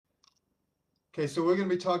Okay, so we're going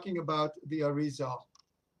to be talking about the Arizal.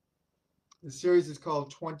 The series is called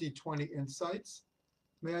 2020 Insights.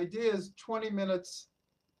 The idea is 20 minutes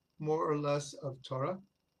more or less of Torah,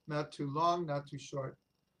 not too long, not too short.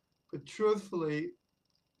 But truthfully,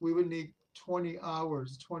 we would need 20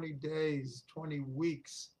 hours, 20 days, 20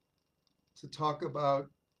 weeks to talk about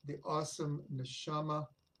the awesome neshama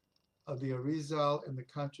of the Arizal and the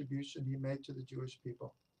contribution he made to the Jewish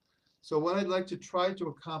people. So what I'd like to try to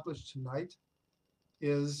accomplish tonight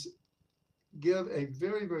is give a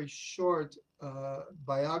very, very short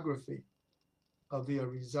biography of the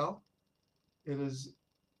Arizal. It is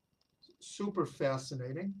super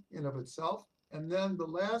fascinating in of itself. And then the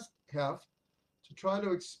last half to try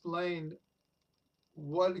to explain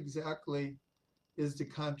what exactly is the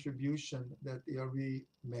contribution that the Ari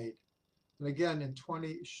made. And again, in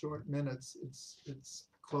 20 short minutes, it's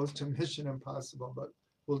close to mission impossible, but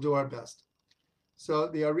we'll do our best. So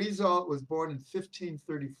the Arizal was born in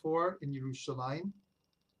 1534 in Yerushalayim.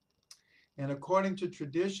 And according to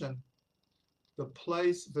tradition, the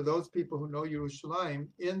place, for those people who know Yerushalayim,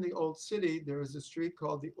 in the old city, there is a street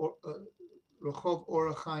called the Rehov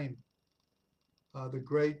Or HaChaim, the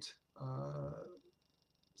great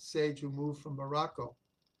sage who moved from Morocco.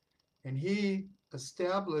 And he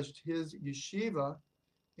established his yeshiva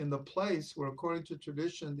in the place where, according to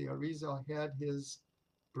tradition, the Arizal had his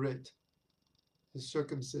brit, his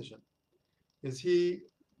circumcision. The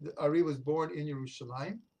Ari was born in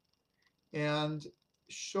Yerushalayim, and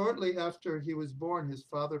shortly after he was born, his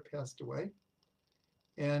father passed away,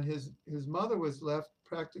 and his mother was left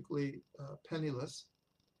practically penniless.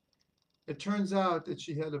 It turns out that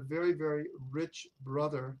she had a very, very rich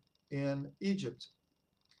brother in Egypt.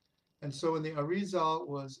 And so when the Arizal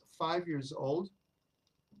was 5 years old,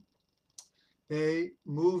 they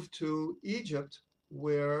moved to Egypt,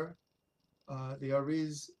 where the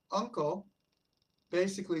Ari's uncle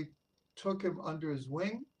basically took him under his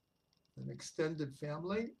wing, an extended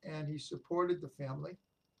family, and he supported the family.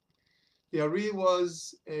 The Ari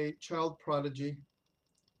was a child prodigy.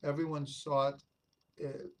 Everyone saw it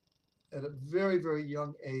at a very, very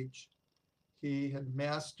young age. He had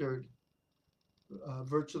mastered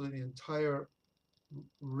virtually the entire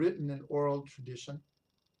written and oral tradition.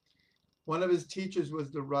 One of his teachers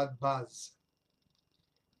was the Radbaz.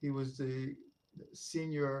 He was the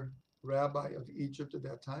senior rabbi of Egypt at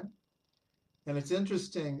that time. And it's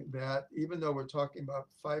interesting that even though we're talking about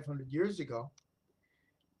 500 years ago,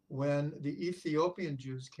 when the Ethiopian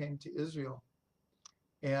Jews came to Israel,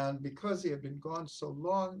 and because they had been gone so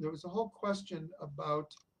long, there was a whole question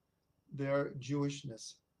about their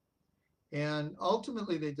Jewishness. And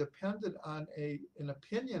ultimately, they depended on an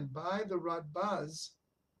opinion by the Radbaz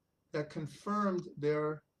that confirmed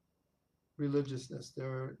their religiousness,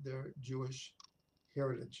 their Jewish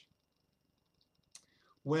heritage.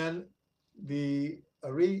 When the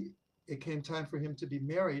Ari, it came time for him to be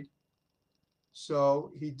married,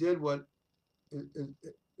 so he did what it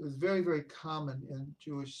was very, very common in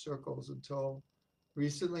Jewish circles until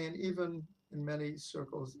recently, and even in many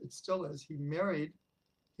circles it still is. He married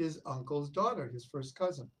his uncle's daughter, his first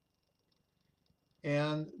cousin.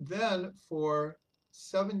 And then for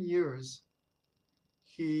 7 years,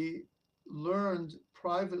 he learned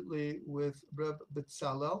privately with Reb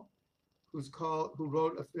Betzalel, who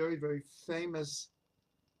wrote a very, very famous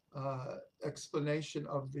explanation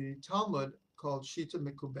of the Talmud called Shita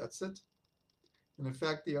Mekubetzet. And in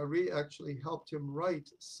fact, the Ari actually helped him write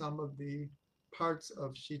some of the parts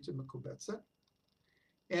of Shita Mekubetzet.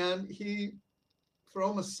 And he, for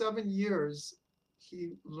almost 7 years,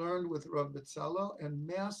 he learned with Rav Betzalel and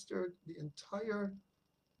mastered the entire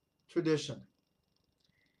tradition.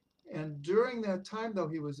 And during that time, though,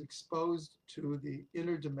 he was exposed to the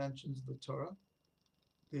inner dimensions of the Torah,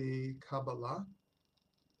 the Kabbalah.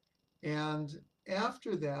 And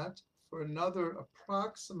after that, for another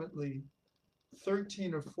approximately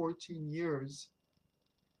 13 or 14 years,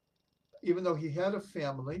 even though he had a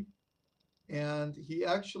family, and he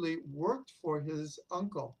actually worked for his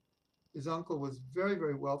uncle. His uncle was very,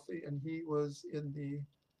 very wealthy, and he was in the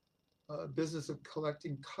business of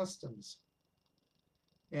collecting customs.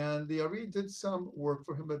 And the Ari did some work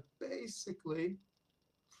for him, but basically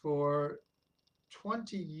for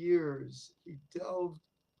 20 years, he delved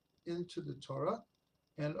into the Torah,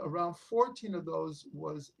 and around 14 of those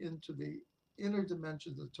was into the inner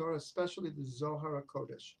dimensions of the Torah, especially the Zohar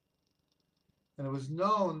HaKodesh. And it was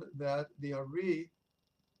known that the Ari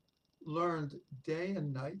learned day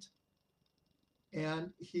and night,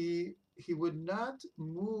 and he would not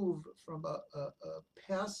move from a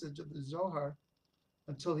passage of the Zohar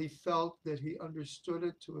until he felt that he understood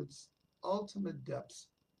it to its ultimate depths.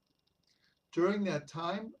 During that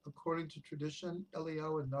time, according to tradition,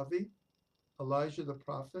 Eliyahu Navi, Elijah the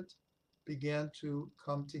prophet, began to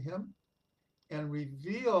come to him and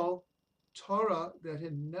reveal Torah that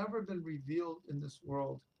had never been revealed in this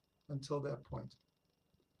world until that point.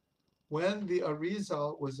 When the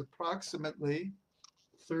Arizal was approximately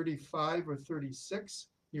 35 or 36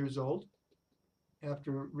 years old,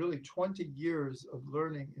 after really 20 years of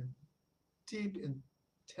learning in deep,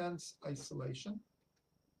 intense isolation,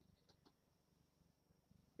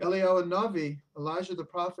 Eliyahu Navi, Elijah the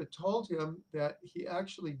prophet, told him that he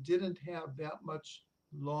actually didn't have that much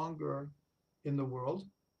longer in the world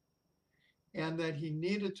and that he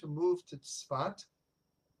needed to move to Tzfat.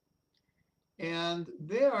 And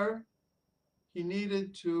there he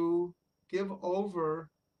needed to give over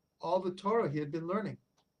all the Torah he had been learning.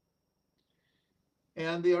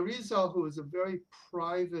 And the Arizal, who was a very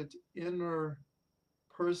private, inner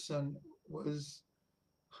person,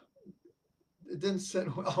 it didn't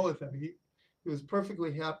sit well with him. He was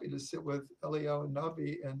perfectly happy to sit with Eliyahu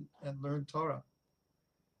Navi and learn Torah.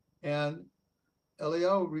 And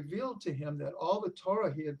Eliyahu revealed to him that all the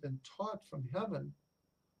Torah he had been taught from heaven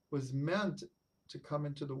was meant to come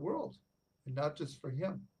into the world, and not just for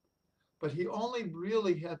him. But he only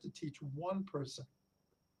really had to teach one person.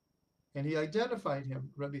 And he identified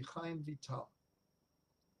him, Rabbi Chaim Vital.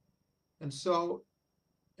 And so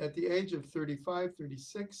at the age of 35,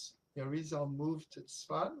 36, Yerizal moved to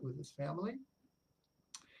Tzfat with his family.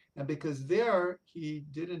 And because there he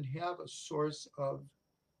didn't have a source of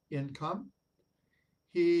income,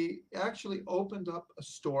 he actually opened up a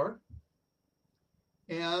store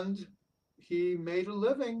and he made a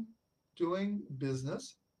living doing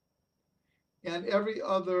business. And every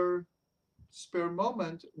other spare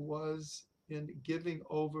moment was in giving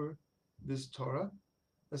over this Torah,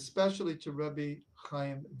 especially to Rabbi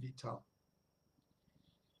Chaim Vital.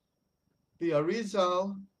 The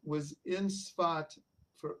Arizal was in Sfat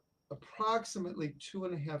for approximately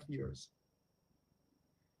 2.5 years.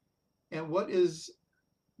 And what is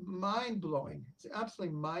mind-blowing, it's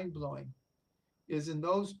absolutely mind-blowing, is in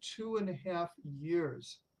those 2.5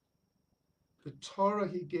 years, the Torah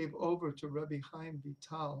he gave over to Rabbi Chaim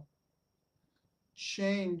Vital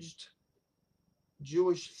changed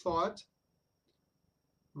Jewish thought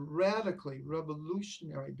radically,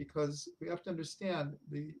 revolutionary, because we have to understand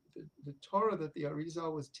the Torah that the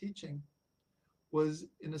Arizal was teaching was,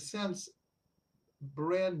 in a sense,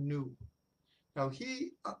 brand new. Now,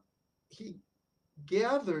 he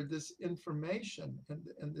gathered this information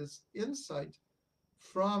and this insight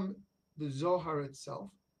from the Zohar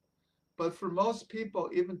itself. But for most people,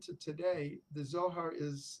 even to today, the Zohar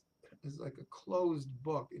is like a closed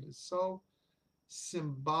book. It is so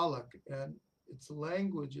symbolic, and its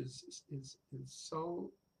language is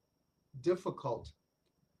so difficult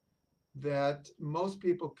that most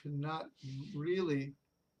people cannot really,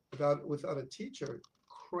 without a teacher,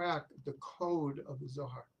 crack the code of the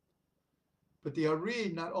Zohar. But the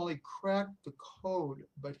Ari not only cracked the code,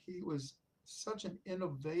 but he was such an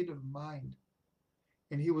innovative mind.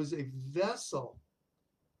 And he was a vessel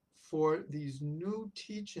for these new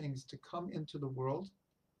teachings to come into the world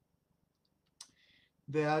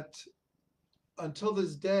that until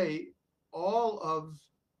this day, all of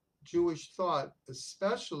Jewish thought,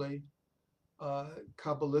 especially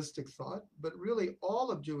Kabbalistic thought, but really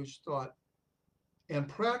all of Jewish thought and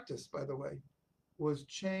practice, by the way, was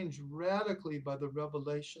changed radically by the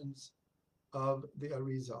revelations of the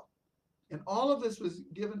Arizal. And all of this was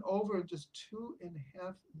given over in just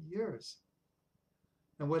 2.5 years.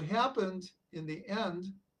 And what happened in the end,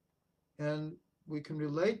 and we can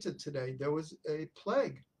relate to today, there was a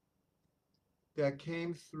plague that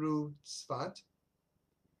came through Tzfat,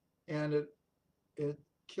 and it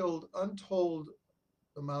killed untold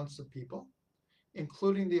amounts of people,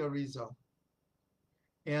 including the Arizal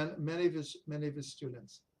and many of his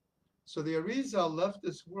students. So the Arizal left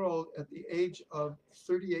this world at the age of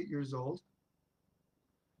 38 years old.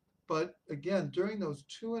 But again, during those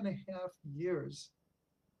 2.5 years,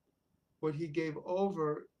 what he gave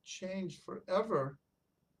over changed forever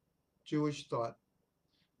Jewish thought.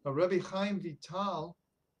 Now, Rabbi Chaim Vital,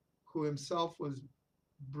 who himself was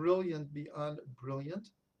brilliant beyond brilliant,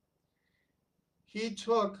 he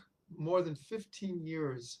took more than 15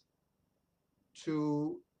 years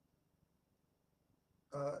to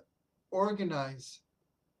organize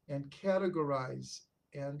and categorize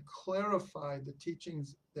and clarify the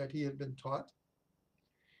teachings that he had been taught.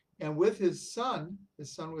 And with his son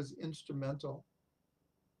was instrumental,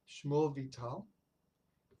 Shmuel Vital,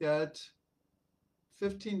 that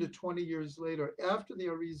 15 to 20 years later, after the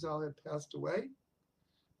Arizal had passed away,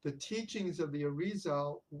 the teachings of the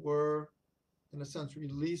Arizal were in a sense,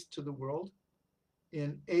 released to the world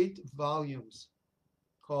in 8 volumes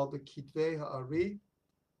called the Kitvei Ha'ari,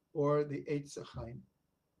 or the Eitz Chaim.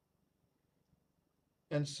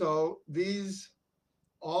 And so these,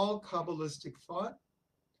 all Kabbalistic thought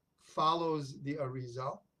follows the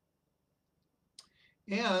Arizal.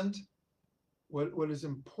 And what is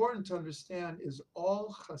important to understand is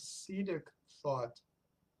all Hasidic thought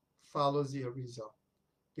follows the Arizal.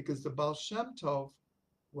 Because the Baal Shem Tov,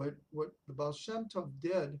 what the Baal Shem Tov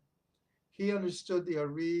did, he understood the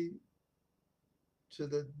Ari to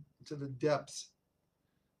the depths.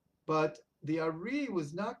 But the Ari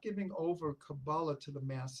was not giving over Kabbalah to the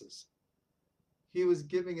masses. He was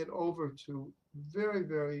giving it over to very,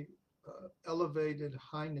 very elevated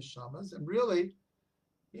high neshamas, and really,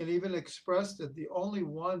 and even expressed that the only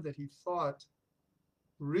one that he thought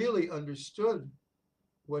really understood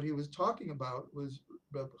what he was talking about was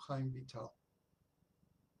Reb Chaim Vital.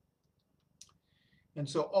 And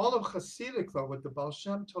so all of Hasidic thought, what the Baal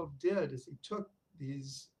Shem Tov did is he took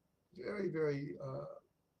these very, very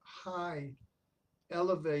high,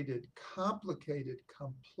 elevated, complicated,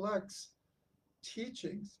 complex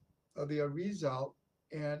teachings of the Arizal,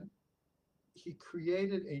 and he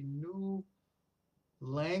created a new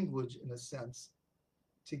language, in a sense,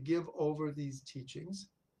 to give over these teachings.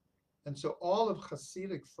 And so all of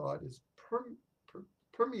Hasidic thought is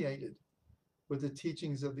permeated with the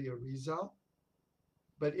teachings of the Arizal,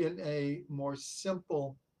 but in a more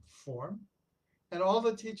simple form. And all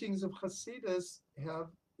the teachings of Hasidus have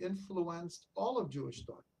influenced all of Jewish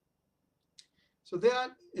thought. So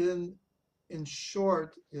that, in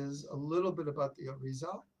short, is a little bit about the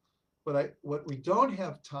Arizal. What we don't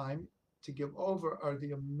have time to give over are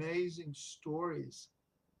the amazing stories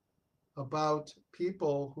about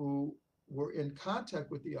people who were in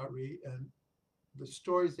contact with the Ari, and the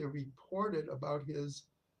stories they reported about his,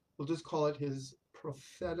 we'll just call it his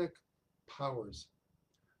prophetic powers.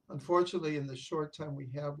 Unfortunately, in the short time we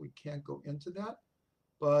have, we can't go into that,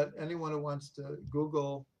 but anyone who wants to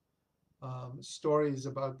Google stories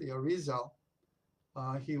about the Arizal,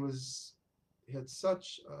 he had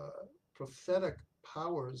such prophetic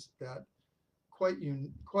powers that quite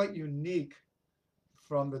unique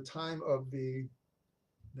from the time of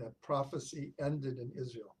that prophecy ended in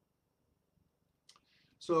Israel.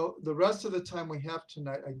 So the rest of the time we have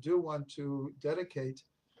tonight, I do want to dedicate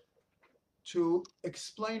to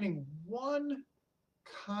explaining one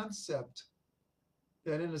concept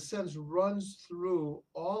that, in a sense, runs through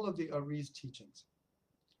all of the Ari's teachings.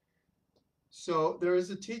 So there is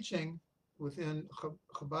a teaching within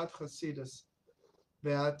Chabad Hasidus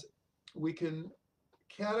that we can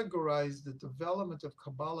categorize the development of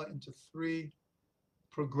Kabbalah into 3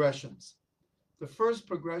 progressions. The first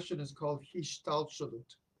progression is called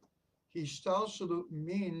Hishtalshalut. Hishtalshalut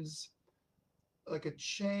means like a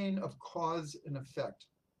chain of cause and effect,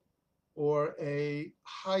 or a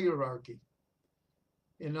hierarchy.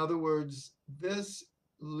 In other words, this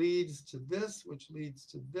leads to this, which leads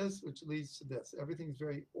to this, which leads to this. Everything's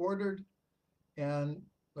very ordered, and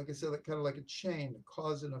like I said, kind of like a chain, a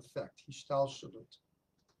cause and effect, Hishtalshalut.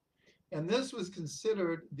 And this was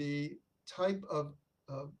considered the type of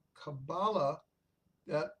Kabbalah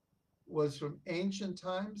that was from ancient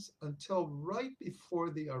times until right before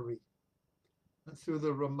the Ari, and through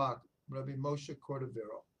the Ramak, Rabbi Moshe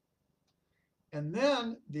Cordovero. And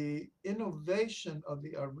then the innovation of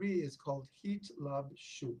the Ari is called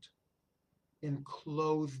Hitlabshut,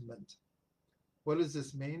 enclothement. What does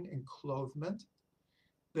this mean, enclothement?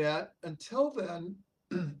 That until then,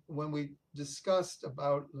 when we discussed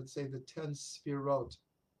about, let's say, the 10 Sfirot,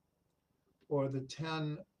 or the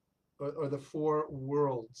 10, or the 4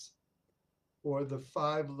 worlds, or the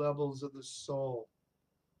 5 levels of the soul,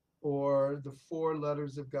 or the 4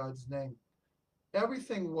 letters of God's name,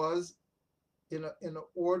 everything was in an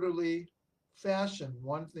orderly fashion,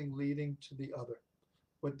 one thing leading to the other.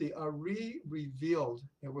 What the Ari revealed,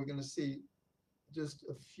 and we're going to see just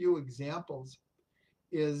a few examples,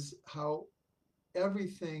 is how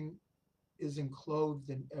everything is enclosed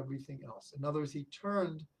in everything else. In other words, he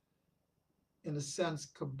turned, in a sense,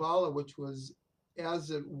 Kabbalah, which was,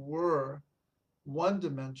 as it were,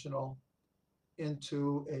 one-dimensional,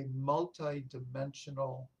 into a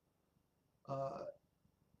multi-dimensional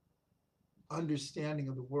understanding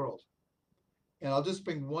of the world. And I'll just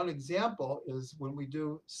bring one example, is when we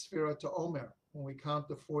do Sfira to Omer, when we count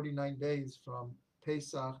the 49 days from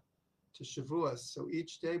Pesach to Shavuos. So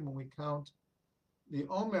each day when we count the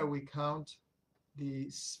Omer, we count the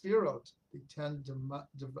Sfirot, the 10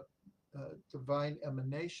 divine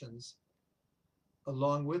emanations,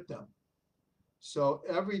 along with them. So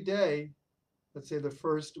every day let's say the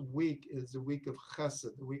first week is the week of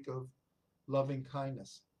chesed, the week of loving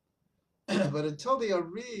kindness. But until the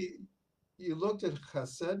Ari, you looked at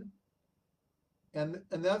chesed, and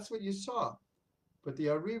that's what you saw. But the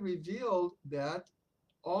Ari revealed that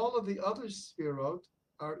all of the other spherot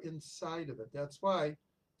are inside of it. That's why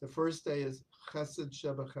the first day is chesed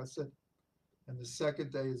sheba chesed, and the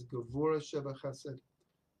second day is gevura sheba chesed,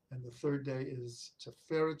 and the third day is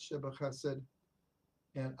teferet sheba chesed,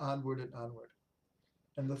 and onward and onward.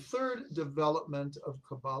 And the third development of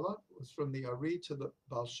Kabbalah was from the Ari to the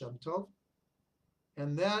Baal Shem Tov,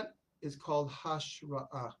 and that is called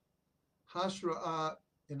Hashra'ah. Hashra'ah,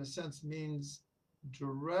 in a sense, means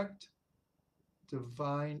direct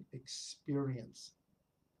divine experience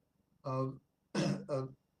of, of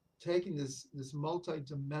taking this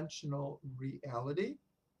multidimensional reality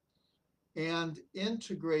and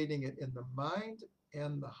integrating it in the mind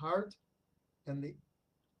and the heart and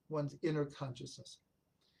one's inner consciousness.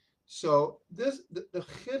 So the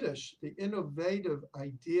chiddush, the innovative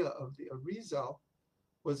idea of the Arizal,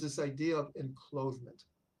 was this idea of enclothement.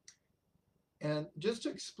 And just to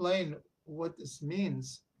explain what this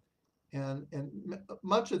means, and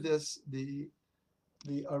much of this, the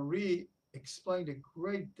Ari explained at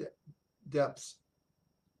great depths.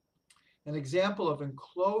 An example of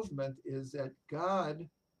enclothement is that God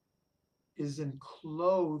is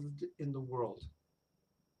enclothed in the world.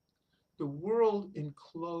 The world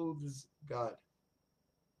enclothes God.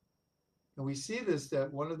 And we see this,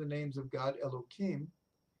 that one of the names of God, Elohim,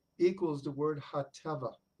 equals the word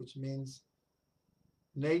Hateva, which means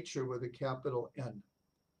nature with a capital N.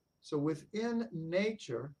 So within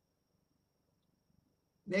nature,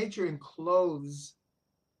 nature encloses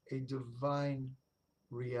a divine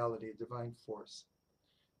reality, a divine force.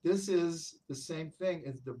 This is the same thing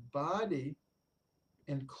as the body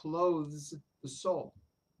encloses the soul.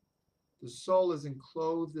 The soul is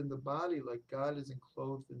enclosed in the body like God is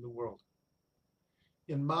enclosed in the world.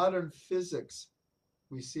 In modern physics,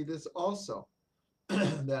 we see this also,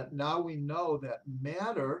 that now we know that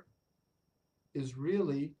matter is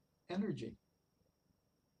really energy.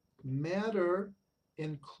 Matter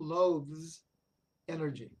encloses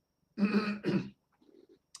energy.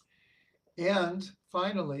 And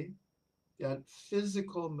finally, that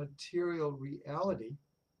physical material reality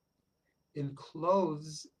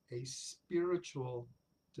encloses a spiritual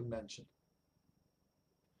dimension.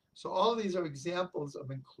 So all of these are examples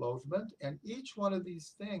of enclosement, and each one of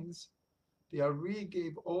these things the Ari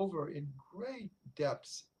gave over in great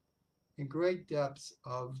depths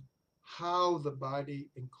of how the body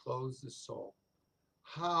encloses the soul,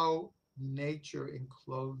 how nature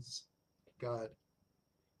encloses God.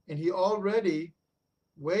 And he already,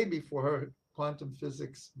 way before quantum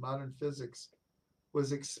physics, modern physics,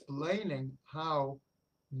 was explaining how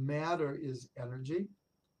matter is energy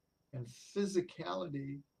and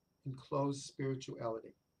physicality encloses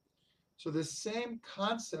spirituality. So this same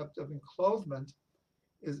concept of enclosement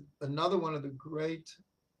is another one of the great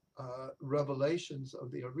revelations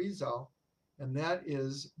of the Arizal, and that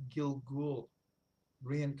is Gilgul,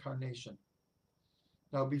 reincarnation.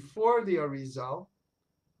 Now, before the Arizal,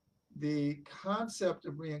 the concept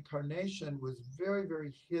of reincarnation was very,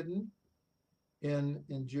 very hidden in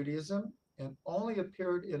Judaism and only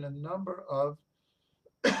appeared in a number of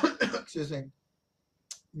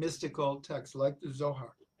mystical texts like the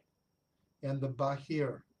Zohar and the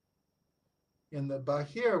Bahir. In the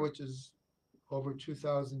Bahir, which is over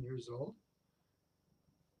 2,000 years old,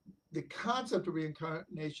 the concept of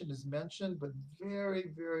reincarnation is mentioned, but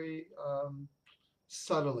very, very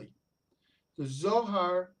subtly. The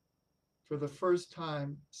Zohar, for the first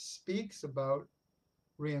time, speaks about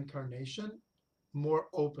reincarnation more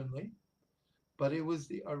openly, but it was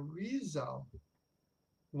the Arizal,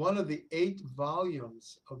 one of the 8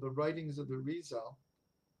 volumes of the writings of the Arizal,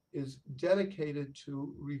 is dedicated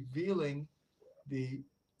to revealing the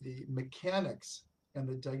mechanics and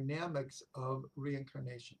the dynamics of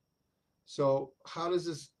reincarnation. So how does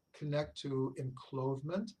this connect to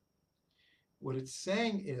enclosement? What it's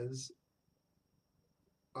saying is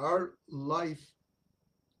our life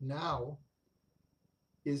now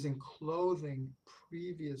is enclosing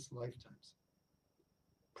previous lifetimes.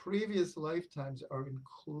 Previous lifetimes are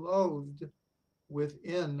enclosed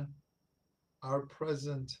within our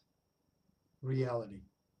present reality.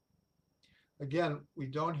 Again, we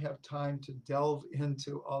don't have time to delve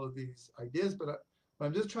into all of these ideas, but what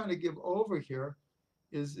I'm just trying to give over here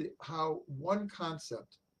is how one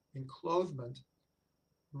concept, enclosement,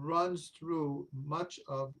 runs through much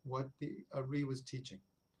of what the Ari was teaching.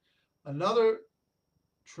 Another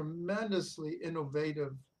tremendously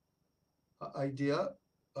innovative idea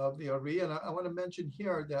of the Ari. And I want to mention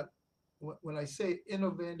here that when I say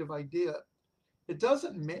innovative idea, it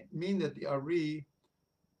doesn't mean that the Ari,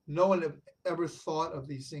 no one have ever thought of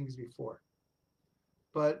these things before.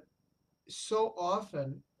 But so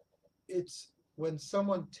often it's when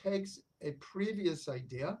someone takes a previous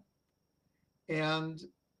idea and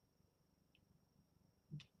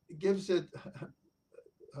gives it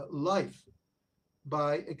life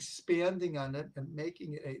by expanding on it and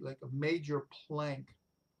making it like a major plank.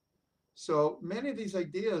 So many of these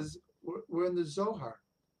ideas were in the Zohar,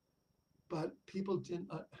 but people didn't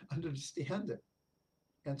understand it.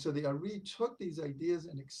 And so the Ari took these ideas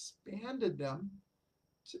and expanded them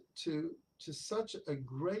to such a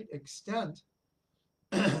great extent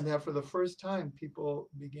that for the first time people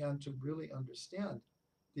began to really understand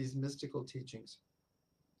these mystical teachings.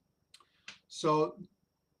 So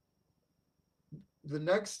the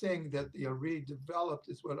next thing that the Ari developed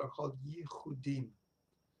is what are called yichudim,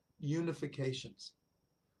 unifications,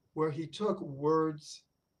 where he took words,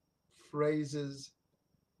 phrases,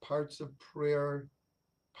 parts of prayer,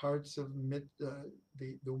 parts of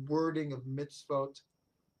the wording of mitzvot,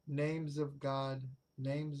 names of God,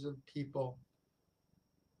 names of people,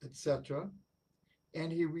 etc.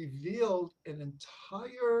 And he revealed an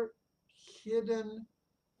entire hidden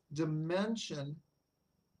dimension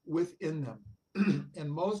within them. And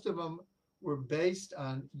most of them were based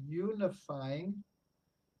on unifying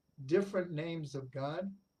different names of God,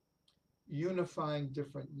 unifying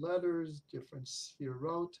different letters, different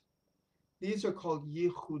sfirot. These are called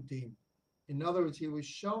yichudim. In other words, he was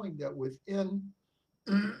showing that within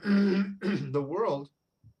the world,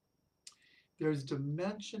 there's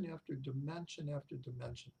dimension after dimension after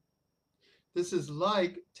dimension. This is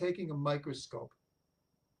like taking a microscope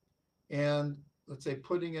and, let's say,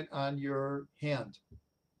 putting it on your hand.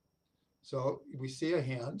 So we see a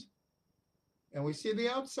hand and we see the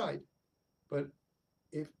outside. But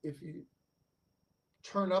if you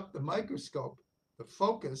turn up the microscope, the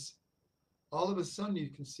focus, all of a sudden you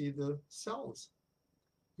can see the cells.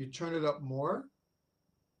 You turn it up more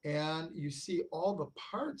and you see all the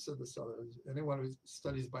parts of the cell. Anyone who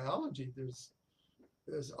studies biology, there's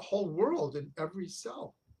a whole world in every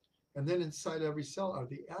cell. And then inside every cell are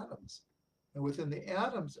the atoms. And within the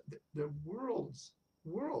atoms, there are worlds.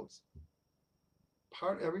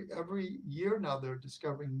 Every year now they're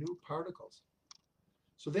discovering new particles.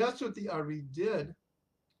 So that's what the Ari did.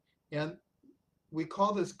 And we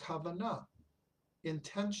call this kavanah,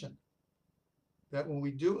 intention. That when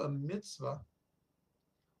we do a mitzvah,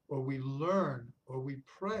 or we learn, or we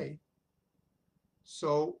pray,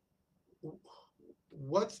 so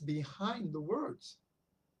what's behind the words?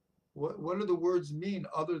 What do the words mean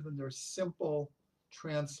other than their simple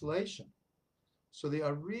translation? So the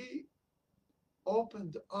Ari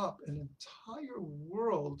opened up an entire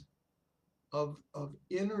world of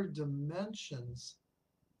inner dimensions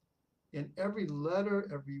in every letter,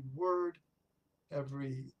 every word,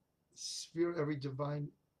 every sphere, every divine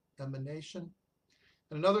emanation.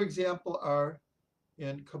 And another example are,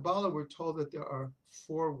 in Kabbalah, we're told that there are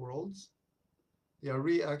 4 worlds. The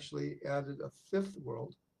Ari actually added a 5th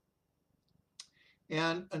world.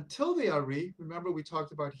 And until the Ari, remember we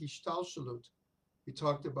talked about Hishtalshalut. We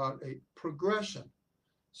talked about a progression.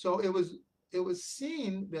 So it was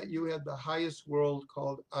seen that you had the highest world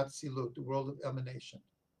called Atzilut, the world of emanation.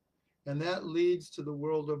 And that leads to the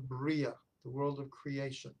world of Bria, the world of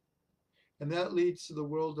creation. And that leads to the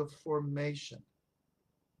world of formation,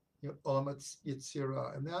 Olam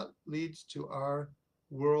Yitzira. And that leads to our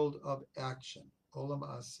world of action, Olam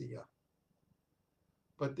Asiya.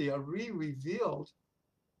 But the Ari revealed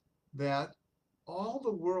that all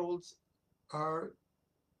the worlds are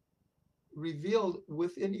revealed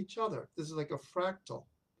within each other. This is like a fractal,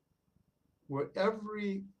 where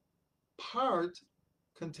every part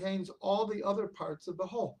contains all the other parts of the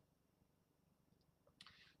whole.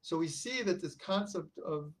 So we see that this concept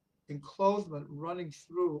of enclosement running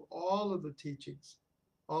through all of the teachings.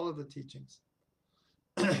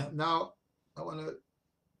 Now, I want to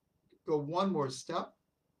go one more step,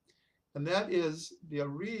 and that is the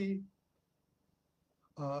Ari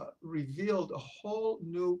revealed a whole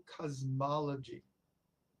new cosmology.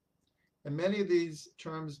 And many of these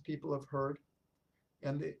terms people have heard,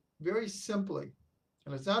 and very simply,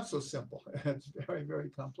 and it's not so simple, it's very, very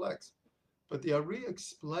complex, but the Ari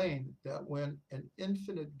explained that when an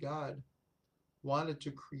infinite God wanted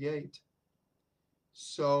to create,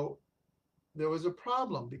 so there was a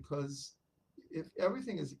problem, because if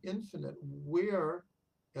everything is infinite, where,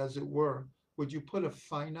 as it were, would you put a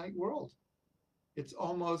finite world? It's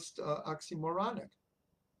almost oxymoronic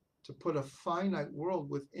to put a finite world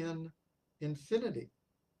within infinity.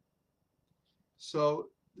 So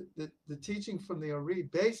the teaching from the Ari,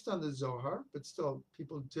 based on the Zohar, but still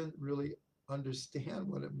people didn't really understand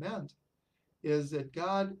what it meant, is that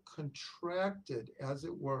God contracted, as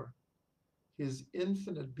it were, his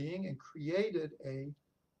infinite being and created a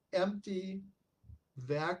empty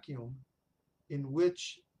vacuum in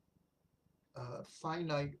which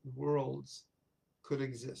finite worlds could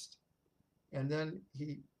exist. And then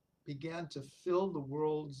he began to fill the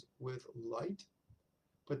worlds with light,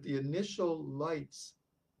 but the initial lights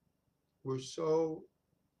were so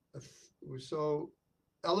were so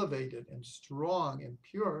elevated and strong and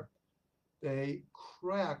pure, they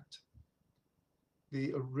cracked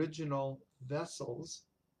the original vessels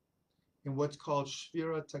in what's called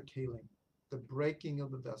shvira takelim, the breaking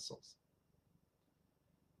of the vessels.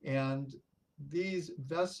 And these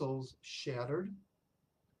vessels shattered,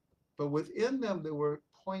 but within them there were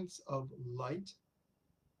points of light.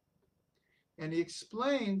 And he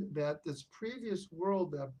explained that this previous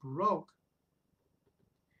world that broke,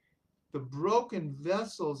 the broken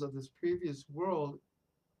vessels of this previous world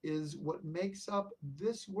is what makes up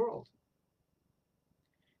this world.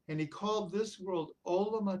 And he called this world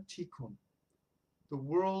Olam HaTikun, the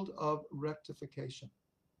world of rectification.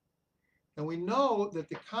 And we know that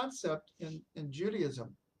the concept in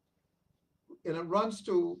Judaism, and it runs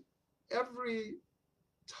to every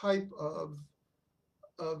type of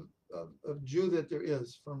Jew that there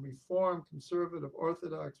is, from Reform, Conservative,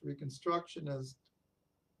 Orthodox, Reconstructionist,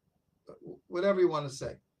 whatever you want to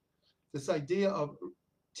say. This idea of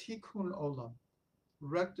tikkun olam,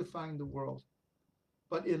 rectifying the world.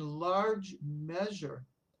 But in large measure,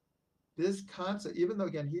 this concept, even though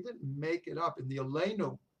again he didn't make it up, in the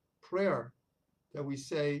Aleinu prayer that we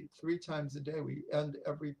say 3 times a day, we end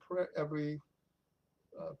every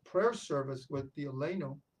prayer service with the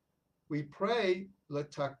Aleinu. We pray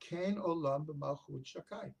letaken olam b'malchut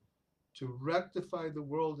shakai, to rectify the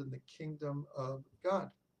world in the kingdom of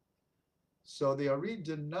God. So the Ari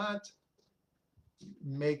did not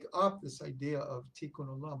make up this idea of tikkun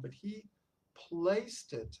olam, but he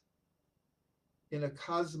placed it in a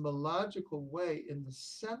cosmological way in the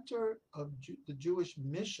center of the Jewish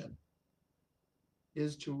mission,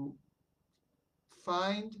 is to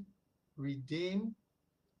find, redeem,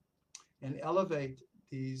 and elevate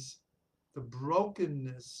the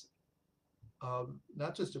brokenness of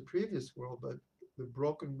not just a previous world, but the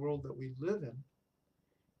broken world that we live in.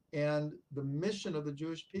 And the mission of the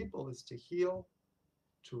Jewish people is to heal,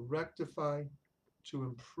 to rectify, to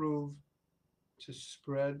improve, to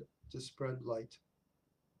spread light.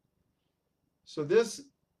 So this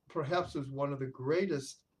perhaps was one of the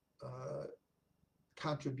greatest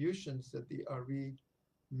contributions that the Ari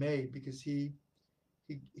made, because he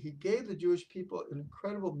gave the Jewish people an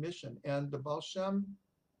incredible mission, and the Baal Shem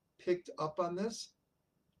picked up on this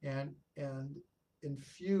and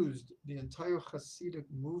infused the entire Hasidic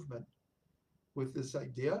movement with this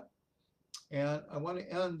idea. And I want to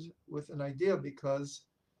end with an idea, because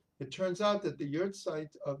it turns out that the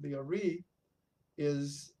Yertzeit of the Ari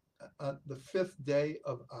is the 5th day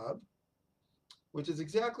of Ab, which is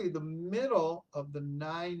exactly the middle of the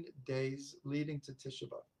 9 days leading to Tisha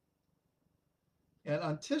B'Av. And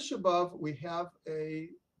on Tisha B'Av, we have a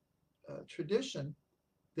tradition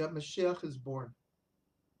that Mashiach is born.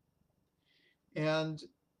 And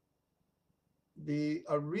the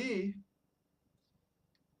Ari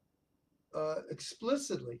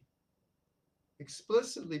explicitly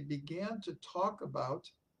began to talk about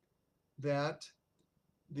that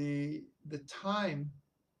the time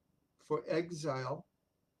for exile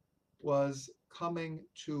was coming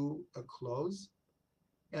to a close,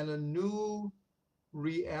 and a new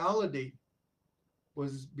reality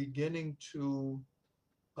was beginning to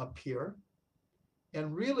appear.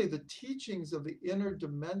 And really the teachings of the inner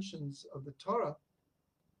dimensions of the Torah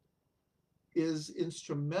is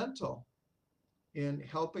instrumental in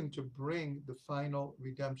helping to bring the final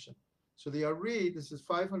redemption. So the Ari, this is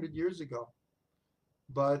 500 years ago,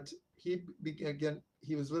 but he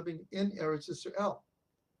was living in Eretz Yisrael.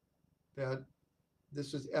 That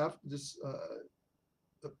this was after this,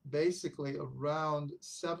 basically around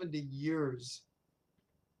 70 years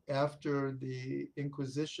after the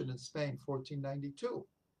Inquisition in Spain, 1492.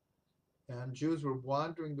 And Jews were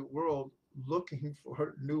wandering the world looking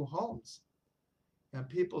for new homes. And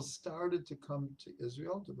people started to come to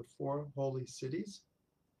Israel, to the 4 holy cities.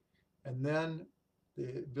 And then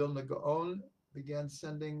the Vilna Gaon began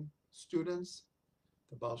sending students.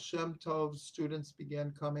 The Baal Shem Tov students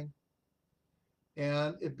began coming.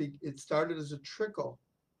 And it started as a trickle.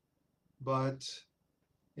 But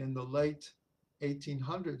in the late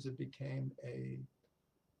 1800s, it became a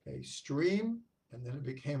stream, and then it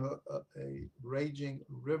became a raging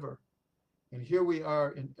river. And here we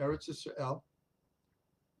are in Eretz Israel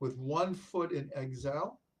with 1 foot in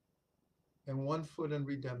exile and 1 foot in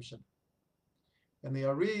redemption. And the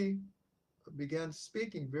Ari began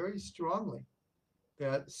speaking very strongly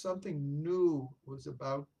that something new was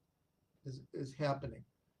about is happening.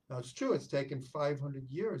 Now it's true, it's taken 500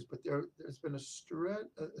 years, but there's been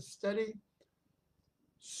a steady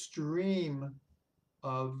stream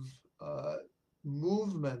of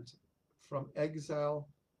movement from exile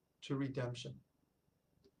to redemption.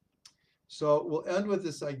 So we'll end with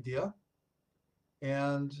this idea,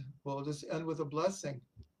 and we'll just end with a blessing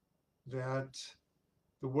that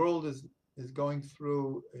the world is going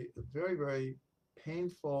through a very, very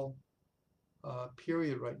painful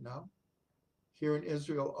period right now. Here in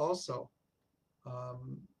Israel also,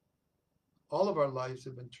 all of our lives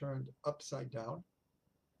have been turned upside down,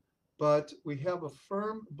 but we have a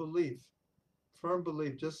firm belief,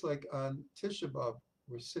 just like on Tisha B'Av,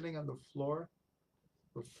 we're sitting on the floor,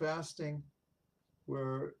 we're fasting,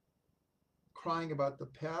 we're crying about the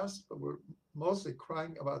past, but we're mostly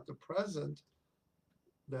crying about the present,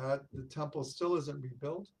 that the temple still isn't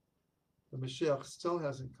rebuilt, the Mashiach still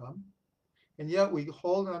hasn't come, and yet we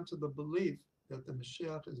hold on to the belief that the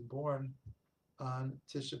Mashiach is born on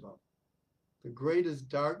Tisha B'Av. The greatest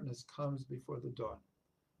darkness comes before the dawn.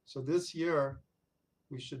 So this year,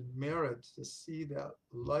 we should merit to see that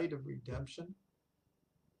light of redemption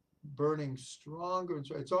burning stronger and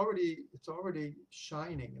stronger. It's already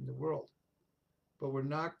shining in the world, but we're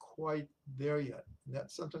not quite there yet. And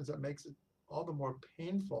sometimes that makes it all the more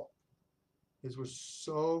painful, is we're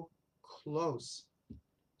so close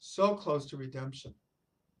to redemption,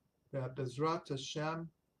 that Bezrat Hashem,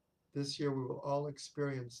 this year we will all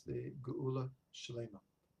experience the Geula Shlema.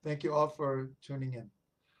 Thank you all for tuning in.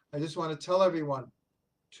 I just want to tell everyone,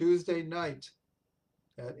 Tuesday night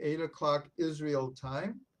at 8 o'clock Israel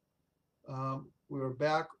time, we are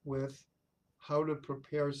back with how to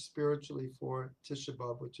prepare spiritually for Tisha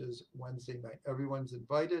B'Av, which is Wednesday night. Everyone's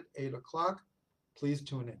invited, 8 o'clock. Please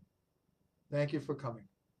tune in. Thank you for coming.